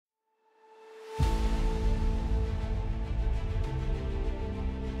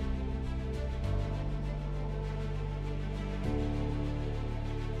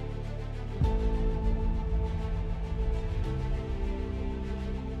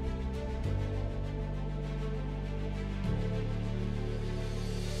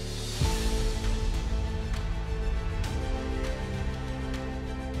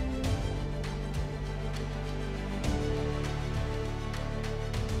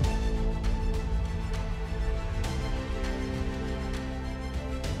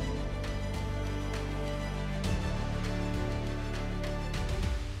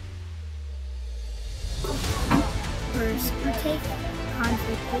disputate,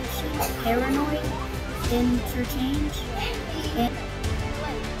 confrontation, paranoid, interchange, and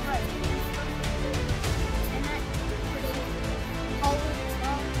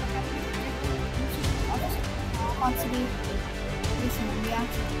complexity,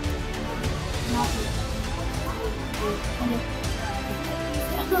 reaction,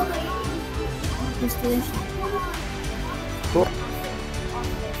 distillation. Cool.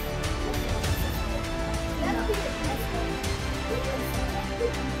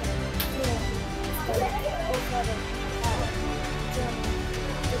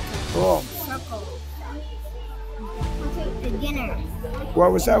 Cool. Circle. Beginner. What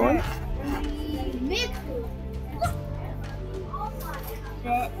was that one?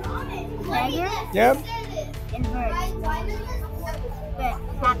 Beggar. Yep. Invert.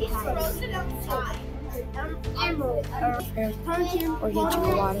 Emerald. Punching or get you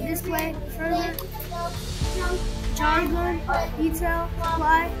water. Display. Further. Jargon. Detail.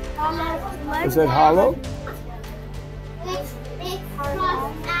 Apply. Hollow. Select. Is it hollow?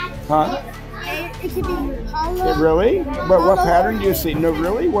 Huh? It could be hollow. It really? But what pattern do you see? No,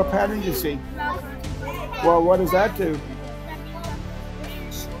 really? What pattern do you see? Well, what does that do?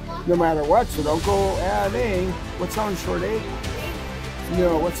 No matter what, so don't go adding. What sounds short A?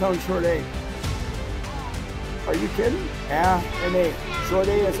 No, what sounds short A? Are you kidding? A and A. Short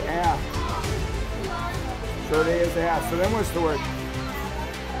A is A. Short A is A. So then what's the word?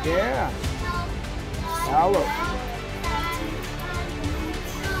 Yeah. Hollow.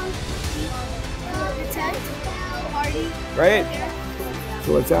 Right.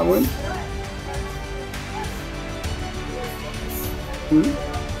 So what's that one?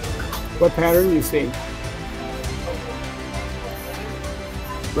 What pattern do you see?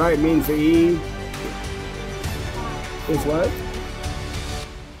 Right, means the E is what?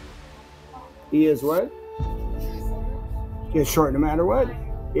 E is what? It's short no matter what.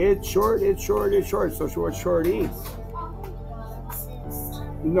 It's short, it's short, it's short. So what's short E?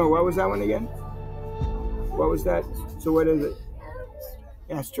 No, what was that one again? What was that? So what is it?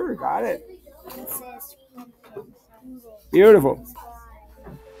 Yes, sure, got it. Beautiful.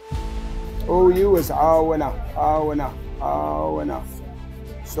 OU is enough.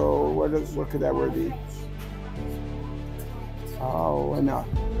 So what could that word be? Enough.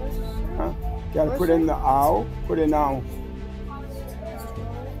 Huh? Gotta put in the ow, put in now.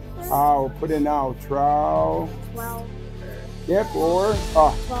 Ow, put in now. Trow. Yep, or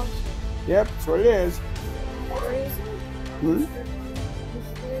yep, so it is.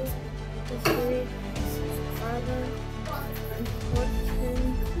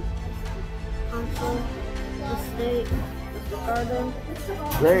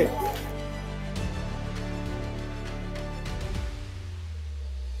 Great.